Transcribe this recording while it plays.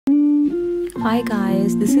Hi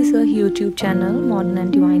guys, this is a YouTube channel, Modern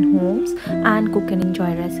and Divine Homes, and Cook and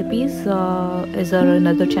Enjoy Recipes is our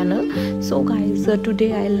another channel. So guys,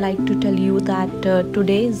 today I like to tell you that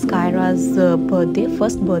today is Kaira's birthday,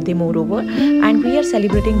 first birthday moreover, and we are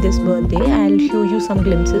celebrating this birthday. I'll show you some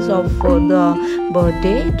glimpses of the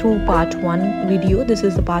birthday through part 1 video. This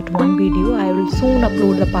is the part 1 video. I will soon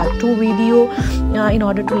upload the part 2 video in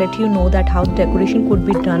order to let you know that how the decoration could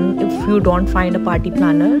be done if you don't find a party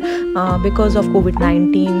planner because of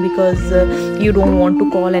COVID-19, because you don't want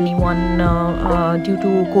to call anyone due to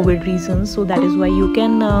COVID reasons. So that is why you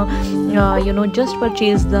can just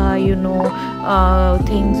purchase the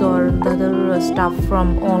things or the other stuff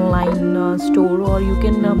from online store, or you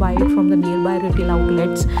can buy it from the nearby retail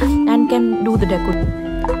outlets and can do the decoration.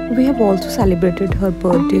 We have also celebrated her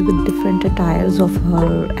birthday with different attires of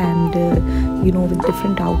her and with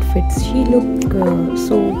different outfits. She looked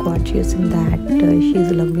so gorgeous in that. She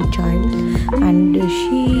is a lovely child, and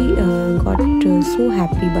she got so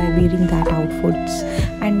happy by wearing that outfits,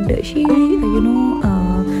 and she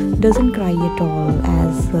doesn't cry at all.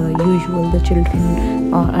 As usual, the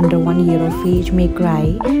children under 1 year of age may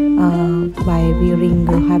cry by wearing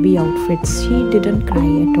heavy outfits. She didn't cry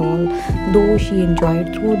at all, though she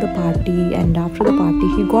enjoyed through the party, and after the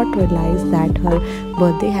party she got realized that her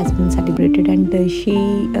birthday has been celebrated, and she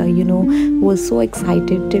was so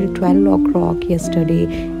excited till 12 o'clock yesterday.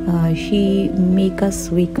 She make us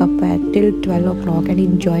wake up at till 12 o'clock and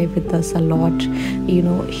enjoy with us a lot.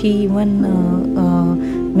 She even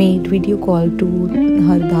made video call to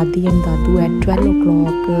her dadi and dadu at 12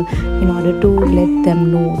 o'clock in order to let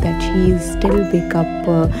them know that she is still wake up.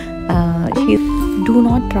 She do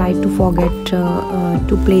not try to forget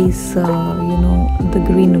to place the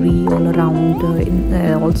greenery all around,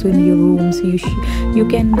 also in your rooms. You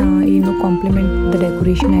can complement the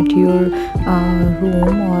decoration at your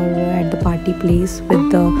room or at the party place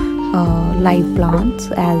with the live plants,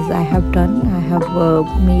 as I have done. I have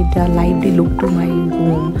made a lively look to my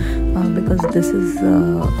room because this is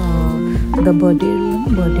the birthday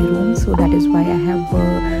room, so that is why I have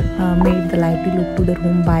made the lively look to the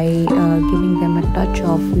room by giving them a touch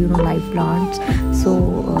of live plants. So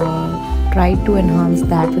try to enhance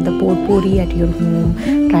that with the potpourri at your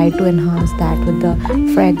home. Try to enhance that with the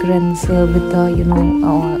fragrance, with the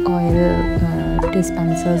oil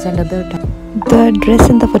dispensers and other types. The dress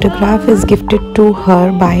in the photograph is gifted to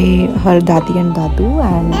her by her dadi and dadu,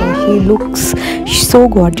 and she looks so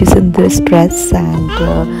gorgeous in this dress,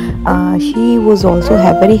 and she was also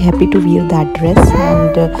very happy to wear that dress.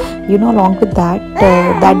 And along with that,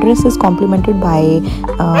 that dress is complemented by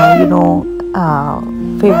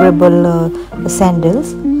favorable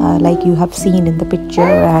sandals, like you have seen in the picture,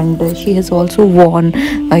 and she has also worn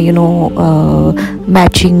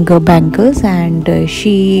matching bangles, and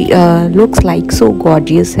she looks like so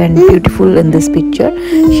gorgeous and beautiful in this picture.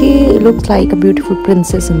 She looks like a beautiful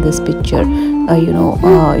princess in this picture.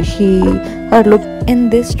 Her look in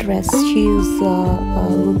this dress, she is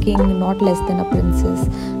looking not less than a princess,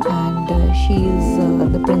 and she is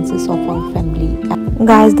the princess of our family.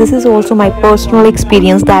 Guys, this is also my personal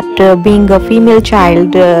experience that being a female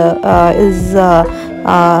child is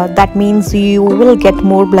that means you will get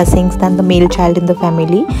more blessings than the male child in the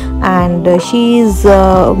family, and she is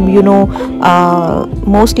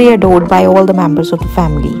mostly adored by all the members of the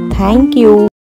family. Thank you.